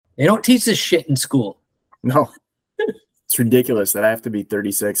They don't teach this shit in school. No, it's ridiculous that I have to be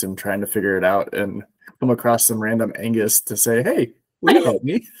 36 and trying to figure it out and come across some random Angus to say, hey, will you help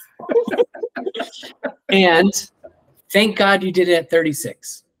me? And thank God you did it at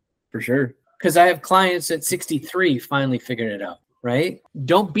 36. For sure. Because I have clients at 63 finally figured it out, right?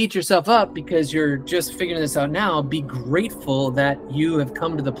 Don't beat yourself up because you're just figuring this out now. Be grateful that you have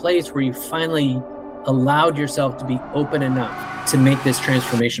come to the place where you finally allowed yourself to be open enough to make this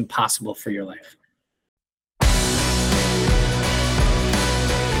transformation possible for your life.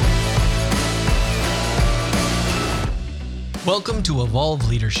 Welcome to Evolve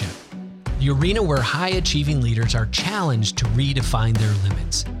Leadership, the arena where high-achieving leaders are challenged to redefine their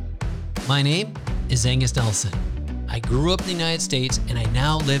limits. My name is Angus Nelson. I grew up in the United States and I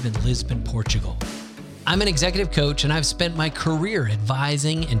now live in Lisbon, Portugal. I'm an executive coach and I've spent my career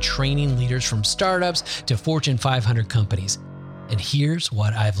advising and training leaders from startups to Fortune 500 companies. And here's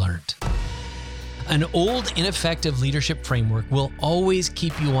what I've learned. An old, ineffective leadership framework will always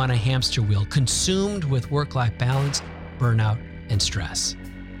keep you on a hamster wheel, consumed with work-life balance, burnout, and stress.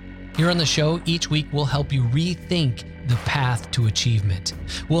 Here on the show, each week we'll help you rethink the path to achievement.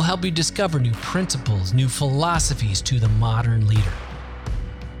 We'll help you discover new principles, new philosophies to the modern leader.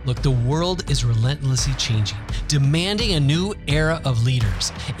 Look, the world is relentlessly changing, demanding a new era of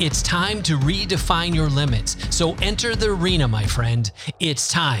leaders. It's time to redefine your limits. So enter the arena, my friend.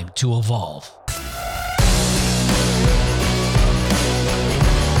 It's time to evolve.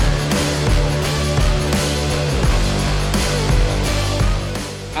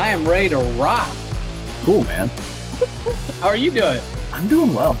 I am ready to rock. Cool, man. How are you doing? I'm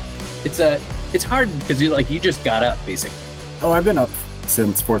doing well. It's hard because you just got up, basically. Oh, I've been up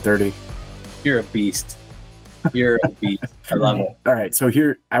since 4:30. You're a beast. You're a beast. I love it. All right, so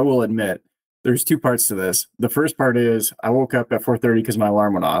here I will admit there's two parts to this. The first part is I woke up at 4:30 because my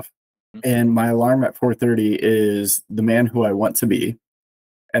alarm went off, and my alarm at 4:30 is the man who I want to be.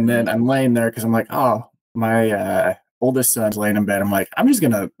 And then I'm laying there because I'm like, oh, my oldest son's laying in bed. I'm like, I'm just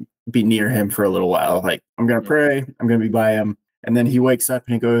gonna be near him for a little while. Like, I'm gonna pray. I'm gonna be by him. And then he wakes up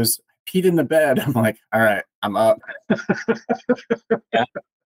and he goes, I peed in the bed. I'm like, all right, I'm up. Yeah.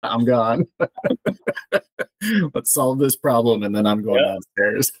 I'm gone. Let's solve this problem. And then I'm going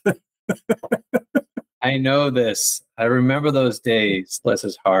downstairs. I know this. I remember those days. Bless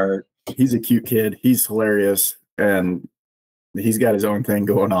his heart. He's a cute kid. He's hilarious. And he's got his own thing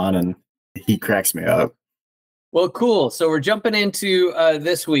going on and he cracks me up. Well, cool. So we're jumping into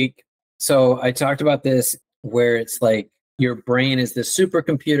this week. So I talked about this where it's like your brain is the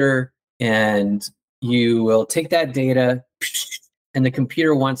supercomputer and you will take that data and the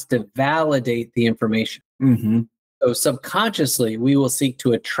computer wants to validate the information. Mm-hmm. So subconsciously, we will seek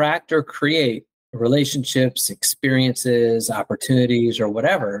to attract or create relationships, experiences, opportunities, or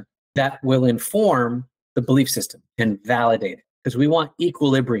whatever that will inform the belief system and validate it because we want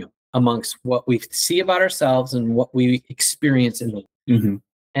equilibrium amongst what we see about ourselves and what we experience in the world. Mm-hmm.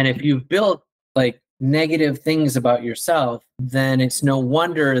 And if you've built like negative things about yourself, then it's no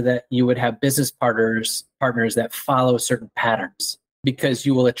wonder that you would have business partners that follow certain patterns because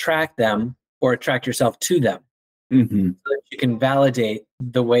you will attract them or attract yourself to them. Mm-hmm. So that you can validate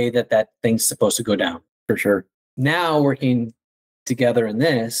the way that thing's supposed to go down. For sure. Now working together in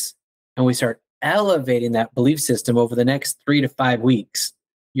this, and we start elevating that belief system over the next 3 to 5 weeks,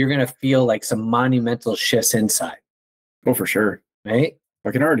 you're going to feel like some monumental shifts inside. Oh, for sure. Right? I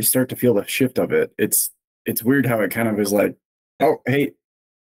can already start to feel the shift of it. It's weird how it kind of is like, oh, hey,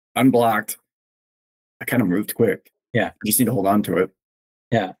 unblocked. I kind of moved quick. Yeah. I just need to hold on to it.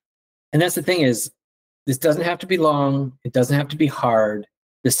 Yeah. And that's the thing is, this doesn't have to be long. It doesn't have to be hard.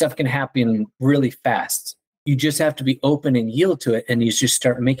 This stuff can happen really fast. You just have to be open and yield to it. And you just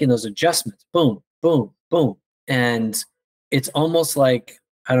start making those adjustments. Boom, boom, boom. And it's almost like,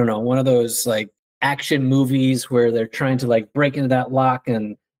 I don't know, one of those like action movies where they're trying to like break into that lock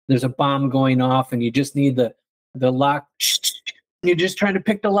and there's a bomb going off and you just need the lock. You're just trying to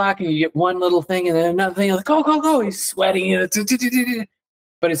pick the lock and you get one little thing and then another thing. Like, go. He's sweating.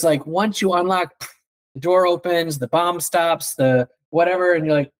 But it's like once you unlock, the door opens, the bomb stops, the whatever, and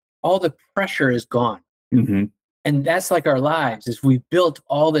you're like, all the pressure is gone. Mm-hmm. And that's like our lives is we built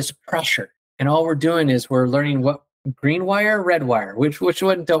all this pressure. And all we're doing is we're learning what green wire, red wire, which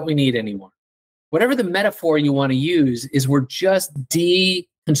one don't we need anymore? Whatever the metaphor you want to use is we're just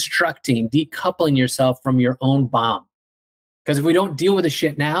deconstructing, decoupling yourself from your own bomb. Because if we don't deal with the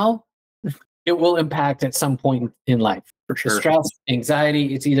shit now, it will impact at some point in life. For sure. Stress,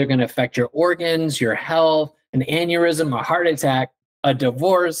 anxiety, it's either going to affect your organs, your health, an aneurysm, a heart attack, a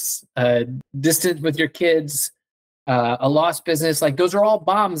divorce, a distance with your kids, a lost business. Like those are all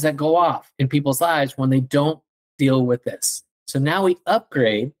bombs that go off in people's lives when they don't deal with this. So now we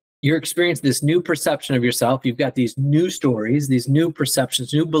upgrade. You're experiencing this new perception of yourself. You've got these new stories, these new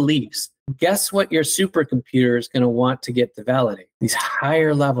perceptions, new beliefs. Guess what your supercomputer is going to want to get to validate? These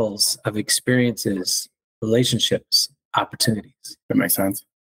higher levels of experiences, relationships, opportunities. That makes sense.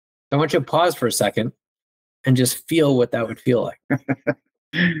 I want you to pause for a second and just feel what that would feel like.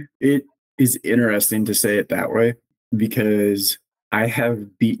 It is interesting to say it that way because I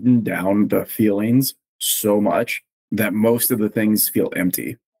have beaten down the feelings so much that most of the things feel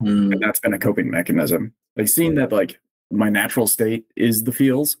empty. And that's been a coping mechanism. Like seeing that like my natural state is the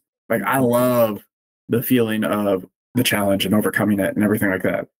feels. Like I love the feeling of the challenge and overcoming it and everything like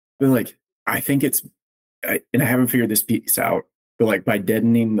that. But like I think and I haven't figured this piece out, but like by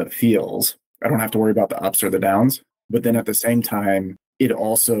deadening the feels, I don't have to worry about the ups or the downs. But then at the same time, it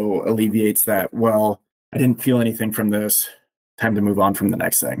also alleviates that, well, I didn't feel anything from this. Time to move on from the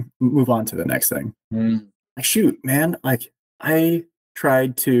next thing. Move on to the next thing. Like, shoot, man, like I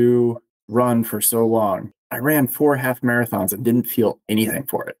tried to run for so long. I ran 4 half marathons and didn't feel anything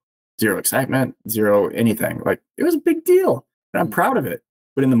for it. Zero excitement, zero anything. Like it was a big deal. And I'm proud of it.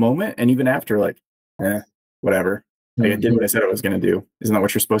 But in the moment and even after, like, whatever. Like I did what I said I was going to do. Isn't that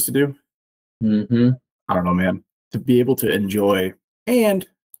what you're supposed to do? I don't know, man. To be able to enjoy and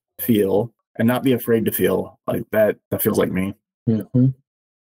feel and not be afraid to feel like that feels like me.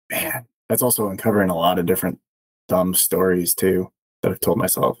 Man, that's also uncovering a lot of different dumb stories too that I've told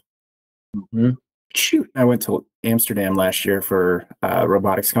myself. Shoot, I went to Amsterdam last year for a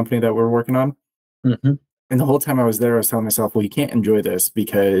robotics company that we're working on. And the whole time I was there, I was telling myself, well, you can't enjoy this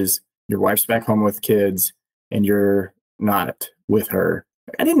because your wife's back home with kids and you're not with her.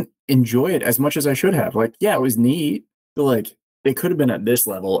 I didn't enjoy it as much as I should have. Like, yeah, it was neat, but like it could have been at this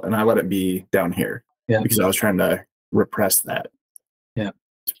level and I let it be down here because I was trying to repress that.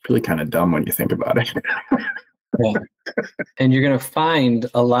 It's really kind of dumb when you think about it. And you're going to find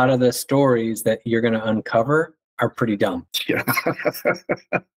a lot of the stories that you're going to uncover are pretty dumb.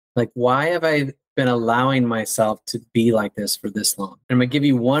 Like, why have I been allowing myself to be like this for this long? And I'm going to give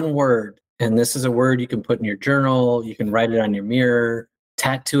you one word. And this is a word you can put in your journal. You can write it on your mirror,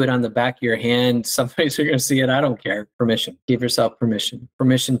 tattoo it on the back of your hand. Somebody's going to see it. I don't care. Permission. Give yourself permission.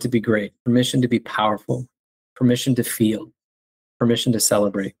 Permission to be great. Permission to be powerful. Permission to feel. Permission to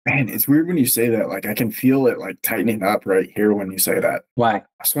celebrate. Man, it's weird when you say that. Like I can feel it like tightening up right here when you say that. Why?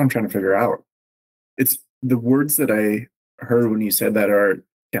 That's what I'm trying to figure out. It's the words that I heard when you said that are,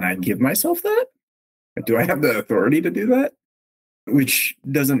 can I give myself that? Do I have the authority to do that? Which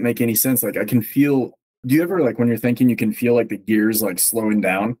doesn't make any sense. Like I can feel, do you ever like when you're thinking you can feel like the gears like slowing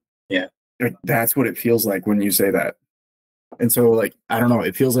down? Yeah. Like that's what it feels like when you say that. And so like, I don't know,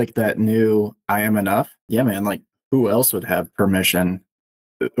 it feels like that new I am enough. Yeah, man. Like who else would have permission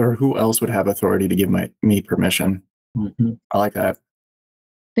or who else would have authority to give me permission? I like that.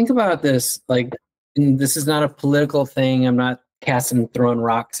 Think about this. Like, this is not a political thing. I'm not throwing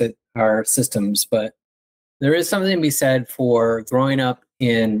rocks at our systems, but there is something to be said for growing up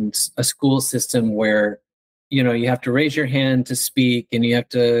in a school system where, you know, you have to raise your hand to speak and you have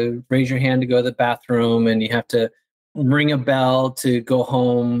to raise your hand to go to the bathroom and you have to ring a bell to go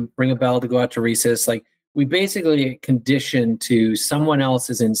home, ring a bell to go out to recess. Like, we basically get conditioned to someone else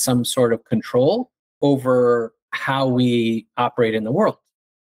is in some sort of control over how we operate in the world.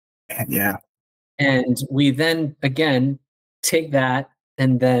 Yeah. And we then, again, take that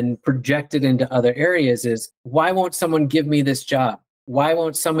and then project it into other areas is, why won't someone give me this job? Why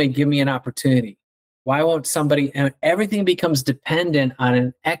won't somebody give me an opportunity? Why won't somebody, and everything becomes dependent on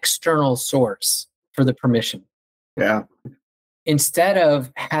an external source for the permission. Yeah. Instead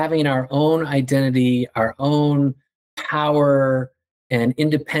of having our own identity, our own power and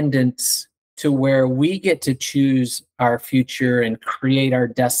independence to where we get to choose our future and create our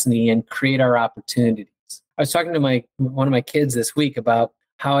destiny and create our opportunities. I was talking to one of my kids this week about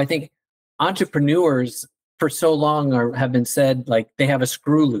how I think entrepreneurs for so long have been said like they have a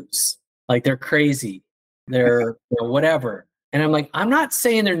screw loose, like they're crazy, they're whatever. And I'm like, I'm not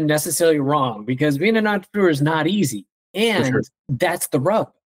saying they're necessarily wrong because being an entrepreneur is not easy. And that's the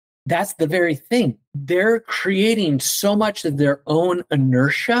rub. That's the very thing. They're creating so much of their own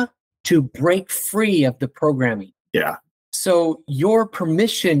inertia to break free of the programming. Yeah. So your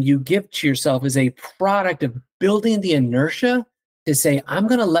permission you give to yourself is a product of building the inertia to say, I'm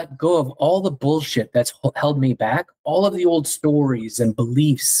going to let go of all the bullshit that's held me back, all of the old stories and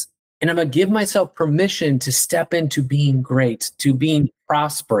beliefs. And I'm going to give myself permission to step into being great, to being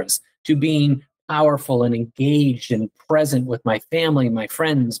prosperous, to being powerful and engaged and present with my family, my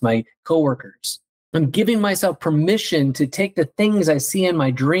friends, my coworkers. I'm giving myself permission to take the things I see in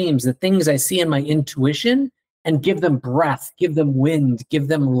my dreams, the things I see in my intuition, and give them breath, give them wind, give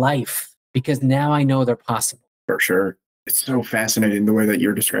them life, because now I know they're possible. For sure. It's so fascinating the way that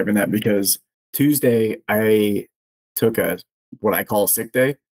you're describing that, because Tuesday I took what I call a sick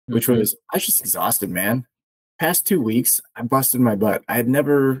day, which was, I was just exhausted, man. Past 2 weeks, I busted my butt. I had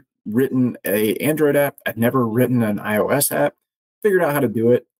never written a Android app. I'd never written an iOS app, figured out how to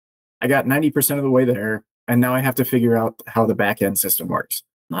do it. I got 90% of the way there, and now I have to figure out how the back end system works.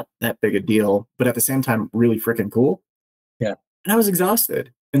 Not that big a deal, but at the same time, really freaking cool. Yeah. And I was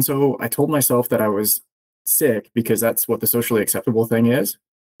exhausted. And so I told myself that I was sick because that's what the socially acceptable thing is.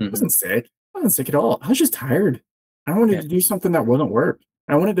 I wasn't sick. I wasn't sick at all. I was just tired. I wanted to do something that wouldn't work.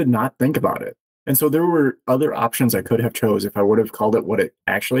 I wanted to not think about it. And so there were other options I could have chose if I would have called it what it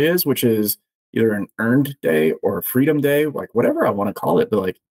actually is, which is either an earned day or a freedom day, like whatever I want to call it. But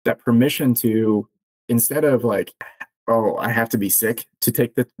like that permission to, instead of like, oh, I have to be sick to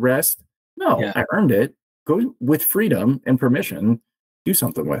take the rest. No, I earned it. Go with freedom and permission, do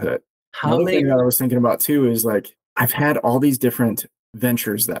something with it. Another thing that I was thinking about too is like, I've had all these different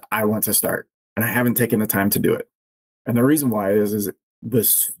ventures that I want to start, and I haven't taken the time to do it. And the reason why is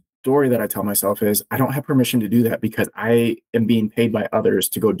the story that I tell myself is I don't have permission to do that because I am being paid by others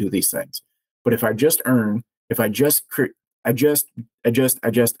to go do these things. But if I just earn, if I just adjust,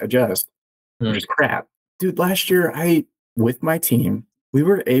 there's crap. Dude, last year with my team, we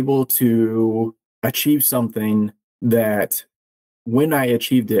were able to achieve something that when I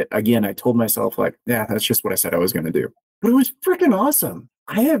achieved it, again, I told myself like, yeah, that's just what I said I was going to do. But it was freaking awesome.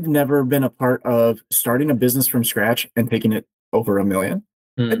 I have never been a part of starting a business from scratch and taking it over $1 million.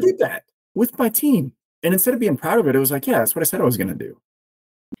 I did that with my team. And instead of being proud of it, it was like, yeah, that's what I said I was going to do.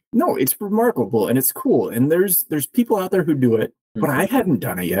 No, it's remarkable and it's cool. And there's people out there who do it, but I hadn't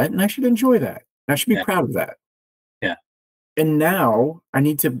done it yet. And I should enjoy that. I should be proud of that. Yeah. And now I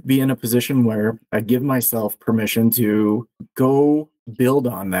need to be in a position where I give myself permission to go build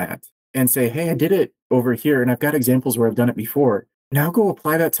on that and say, hey, I did it over here. And I've got examples where I've done it before. Now go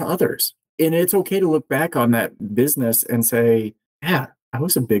apply that to others. And it's okay to look back on that business and say, yeah, I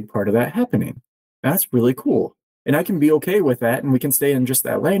was a big part of that happening. That's really cool. And I can be okay with that. And we can stay in just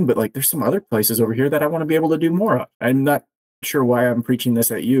that lane. But like, there's some other places over here that I want to be able to do more of. I'm not sure why I'm preaching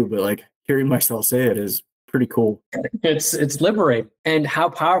this at you, but like hearing myself say it is pretty cool. It's liberating. And how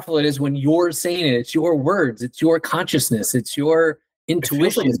powerful it is when you're saying it. It's your words. It's your consciousness. It's your intuition.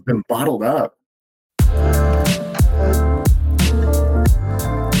 It feels like it's been bottled up.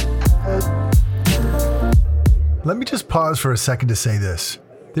 Let me just pause for a second to say this.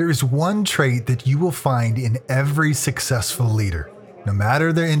 There is one trait that you will find in every successful leader, no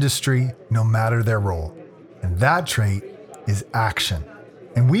matter their industry, no matter their role. And that trait is action.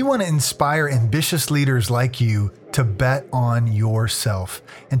 And we want to inspire ambitious leaders like you to bet on yourself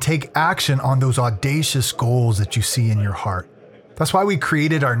and take action on those audacious goals that you see in your heart. That's why we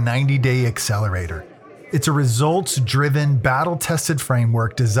created our 90-Day Accelerator. It's a results-driven, battle-tested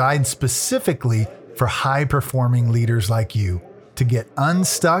framework designed specifically for high-performing leaders like you to get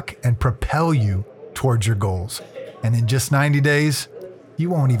unstuck and propel you towards your goals. And in just 90 days, you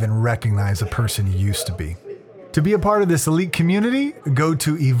won't even recognize the person you used to be. To be a part of this elite community, go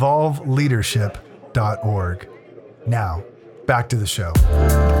to evolveleadership.org. Now, back to the show.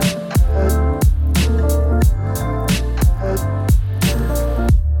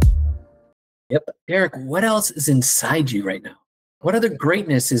 Yep. Derek, what else is inside you right now? What other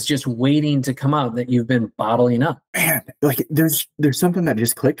greatness is just waiting to come out that you've been bottling up? Man, like there's something that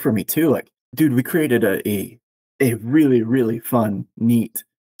just clicked for me too. Like, dude, we created a really, really fun, neat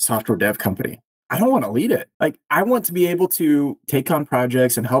software dev company. I don't want to lead it. Like, I want to be able to take on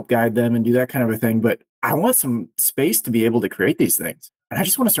projects and help guide them and do that kind of a thing. But I want some space to be able to create these things. And I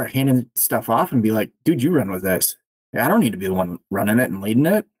just want to start handing stuff off and be like, dude, you run with this. I don't need to be the one running it and leading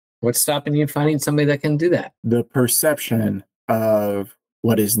it. What's stopping you finding somebody that can do that? The perception of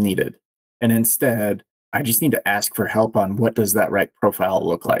what is needed. And instead, I just need to ask for help on what does that right profile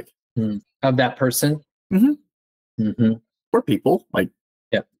look like. Of that person? Or people. Like,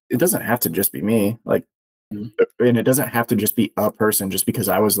 it doesn't have to just be me. Like, and it doesn't have to just be a person just because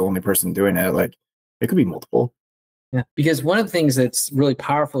I was the only person doing it. Like, it could be multiple. Yeah. Because one of the things that's really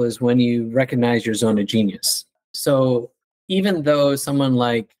powerful is when you recognize your zone of genius. So even though someone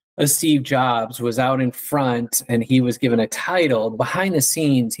like a Steve Jobs was out in front and he was given a title, behind the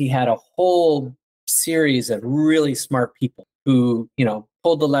scenes, he had a whole series of really smart people who,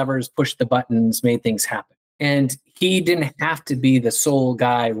 pulled the levers, pushed the buttons, made things happen. And he didn't have to be the sole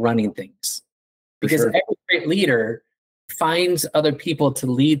guy running things. Because every great leader finds other people to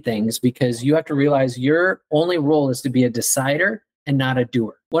lead things, because you have to realize your only role is to be a decider and not a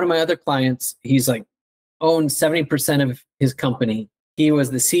doer. One of my other clients, he's like owned 70% of his company. He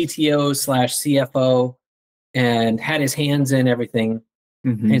was the CTO slash CFO and had his hands in everything.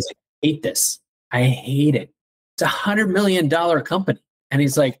 Mm-hmm. And he's like, I hate this. I hate it. It's $100 million company. And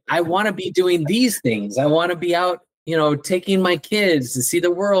he's like, I want to be doing these things. I want to be out, taking my kids to see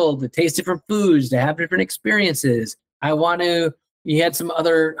the world, to taste different foods, to have different experiences. He had some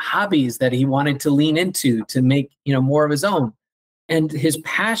other hobbies that he wanted to lean into to make, more of his own. And his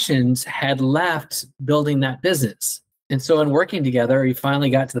passions had left building that business. And so in working together, he finally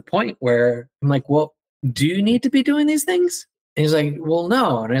got to the point where I'm like, well, do you need to be doing these things? And he's like, well,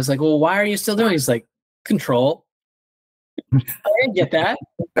 no. And I was like, well, why are you still doing it? He's like, control. I get that.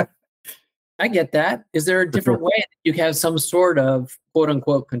 I get that. Is there a different way that you have some sort of quote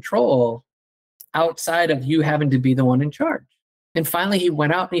unquote control outside of you having to be the one in charge? And finally, he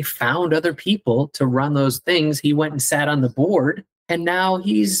went out and he found other people to run those things. He went and sat on the board, and now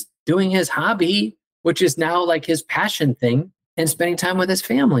he's doing his hobby, which is now like his passion thing, and spending time with his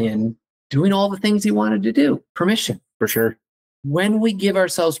family and doing all the things he wanted to do. Permission. For sure. When we give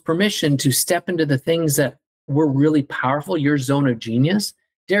ourselves permission to step into the things that were really powerful, your zone of genius,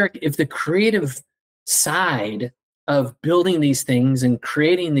 Derek, if the creative side of building these things and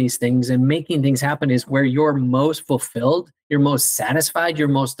creating these things and making things happen is where you're most fulfilled, you're most satisfied, you're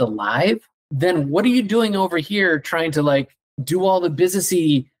most alive, then what are you doing over here trying to do all the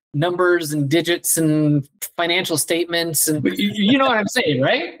businessy numbers and digits and financial statements? And you know what I'm saying,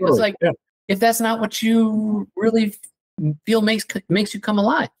 right? It's like, if that's not what you really feel makes you come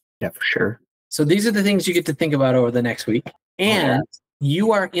alive. Yeah, for sure. So these are the things you get to think about over the next week. And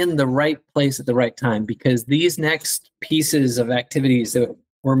you are in the right place at the right time, because these next pieces of activities that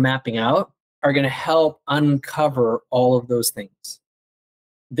we're mapping out are going to help uncover all of those things.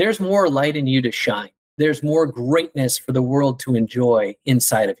 There's more light in you to shine. There's more greatness for the world to enjoy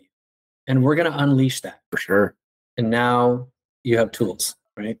inside of you. And we're going to unleash that. For sure. And now you have tools,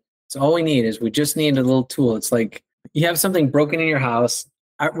 right? So all we need is we just need a little tool. It's like you have something broken in your house.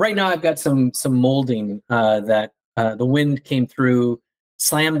 Right now I've got some molding that the wind came through,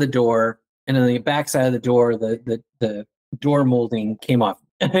 slammed the door, and on the backside of the door, the door molding came off.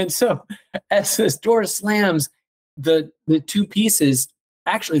 And so as this door slams, the two pieces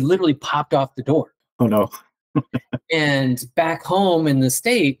actually literally popped off the door. Oh no. And back home in the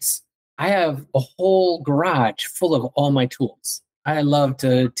States, I have a whole garage full of all my tools. I love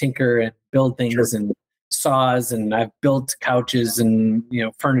to tinker and build things and saws, and I've built couches and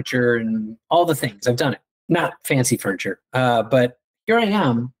furniture and all the things. I've done it. Not fancy furniture, but here I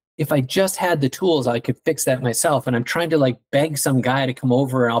am. If I just had the tools, I could fix that myself. And I'm trying to beg some guy to come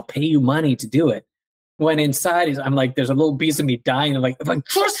over and I'll pay you money to do it. When inside I'm like, there's a little piece of me dying. I'm like, if I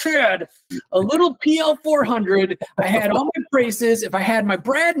just had a little PL400, I had all my braces, if I had my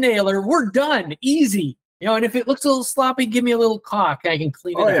brad nailer, we're done, easy. And if it looks a little sloppy, give me a little caulk, I can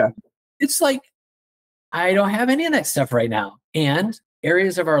clean it up. Yeah. It's like, I don't have any of that stuff right now. And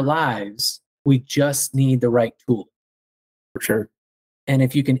areas of our lives, we just need the right tool. For sure. And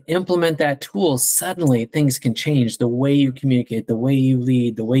if you can implement that tool, suddenly things can change. The way you communicate, the way you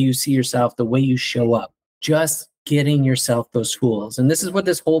lead, the way you see yourself, the way you show up. Just getting yourself those tools. And this is what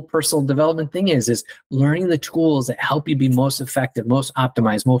this whole personal development thing is learning the tools that help you be most effective, most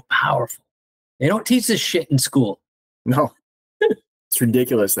optimized, most powerful. They don't teach this shit in school. No. It's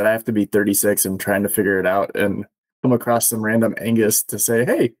ridiculous that I have to be 36 and trying to figure it out and come across some random Angus to say,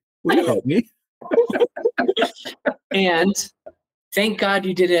 hey, will you help me? And thank God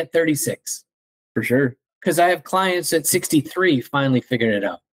you did it at 36. For sure. Because I have clients at 63 finally figured it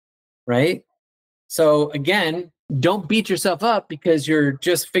out, right? So again, don't beat yourself up because you're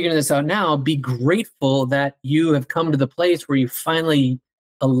just figuring this out now. Be grateful that you have come to the place where you finally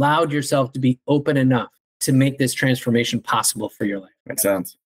allowed yourself to be open enough to make this transformation possible for your life. Makes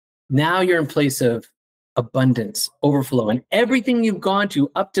sense. Now you're in place of abundance, overflow, and everything you've gone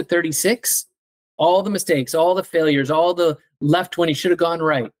to up to 36, all the mistakes, all the failures, all the left when you should have gone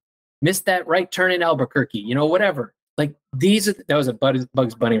right, missed that right turn in Albuquerque, whatever. Like that was a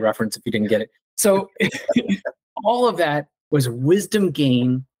Bugs Bunny reference if you didn't get it. So all of that was wisdom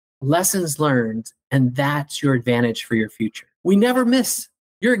gain, lessons learned, and that's your advantage for your future. We never miss.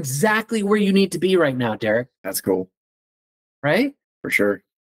 You're exactly where you need to be right now, Derek. That's cool. Right? For sure.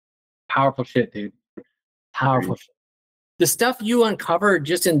 Powerful shit, dude. Powerful shit. The stuff you uncovered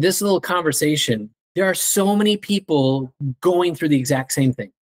just in this little conversation, there are so many people going through the exact same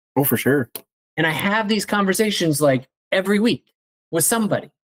thing. Oh, for sure. And I have these conversations every week with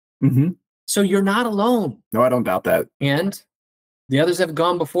somebody. Mm-hmm. So you're not alone. No, I don't doubt that. And the others have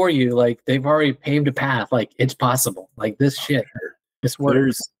gone before you. Like they've already paved a path. Like it's possible. Like this shit, this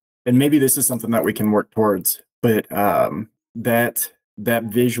works. And maybe this is something that we can work towards, but that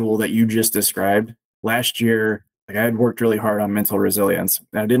visual that you just described last year, like I had worked really hard on mental resilience.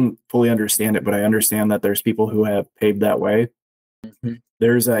 I didn't fully understand it, but I understand that there's people who have paved that way. Mm-hmm.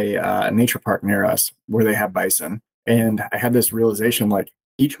 There's a nature park near us where they have bison. And I had this realization, like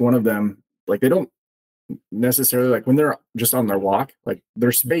each one of them, like they don't necessarily, like when they're just on their walk, like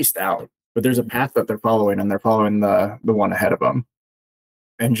they're spaced out, but there's a path that they're following, and they're following the one ahead of them.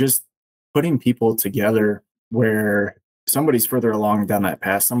 And just putting people together where somebody's further along down that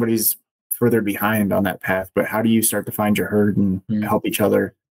path, somebody's further behind on that path, but how do you start to find your herd and help each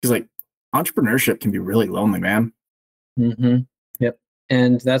other? Because like entrepreneurship can be really lonely, man. Mm-hmm. Yep.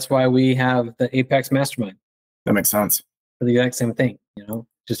 And that's why we have the Apex Mastermind. That makes sense. For the exact same thing,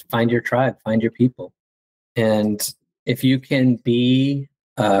 just find your tribe, find your people. And if you can be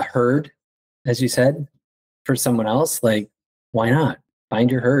a herd, as you said, for someone else, like why not?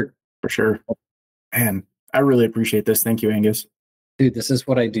 Find your herd. For sure. Man, I really appreciate this. Thank you, Angus. Dude, this is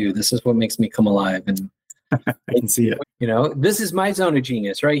what I do. This is what makes me come alive. And I can see it. This is my zone of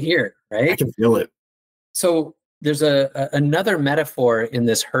genius right here, right? I can feel it. So there's another metaphor in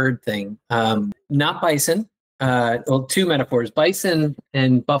this herd thing. Not bison. Well, two metaphors, bison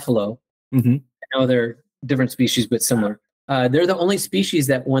and buffalo. Mm-hmm. I know they're different species, but similar. They're the only species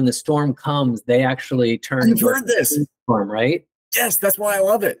that when the storm comes, they actually turn. You've heard this. Storm, right? Yes, that's why I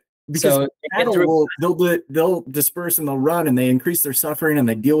love it. Because cattle they'll disperse and they'll run and they increase their suffering and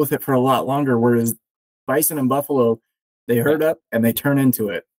they deal with it for a lot longer. Whereas bison and buffalo, they herd up and they turn into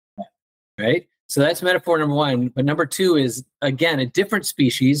it. Right. So that's metaphor number one. But number two is, again, a different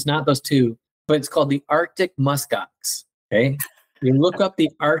species, not those two, but it's called the Arctic muskox. Okay. You look up the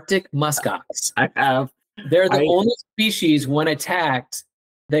Arctic muskox. I have. They're the only species when attacked,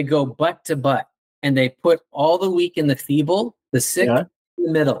 they go butt to butt and they put all the weak and the feeble, the sick in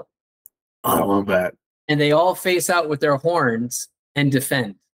the middle. I love that. And they all face out with their horns and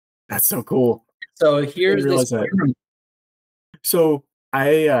defend. That's so cool. So here's this. So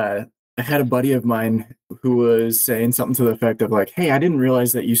I had a buddy of mine who was saying something to the effect of like, hey, I didn't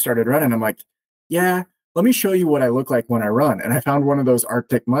realize that you started running. I'm like, yeah, let me show you what I look like when I run. And I found one of those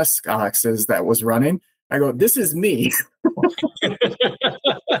Arctic musk oxes that was running. I go, this is me.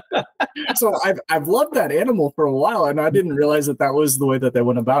 So I've loved that animal for a while, and I didn't realize that was the way that they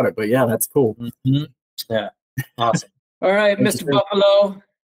went about it. But yeah, that's cool. Mm-hmm. Yeah, awesome. All right, Mr. Buffalo.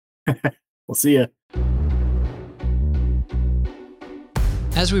 We'll see you.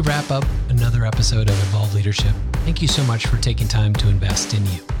 As we wrap up another episode of Evolve Leadership, thank you so much for taking time to invest in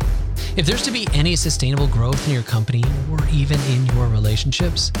you. If there's to be any sustainable growth in your company or even in your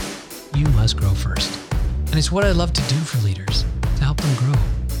relationships, you must grow first. And it's what I love to do for leaders, to help them grow,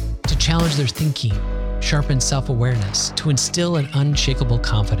 to challenge their thinking, sharpen self-awareness, to instill an unshakable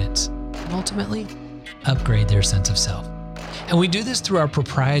confidence, and ultimately upgrade their sense of self. And we do this through our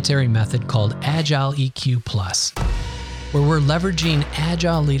proprietary method called Agile EQ Plus, where we're leveraging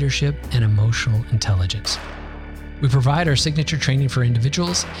agile leadership and emotional intelligence. We provide our signature training for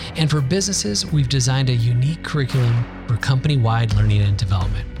individuals, and for businesses, we've designed a unique curriculum for company-wide learning and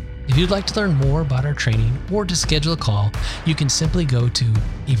development. If you'd like to learn more about our training or to schedule a call, you can simply go to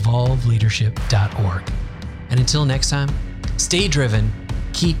evolveleadership.org. And until next time, stay driven,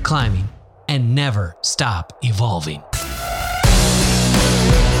 keep climbing, and never stop evolving.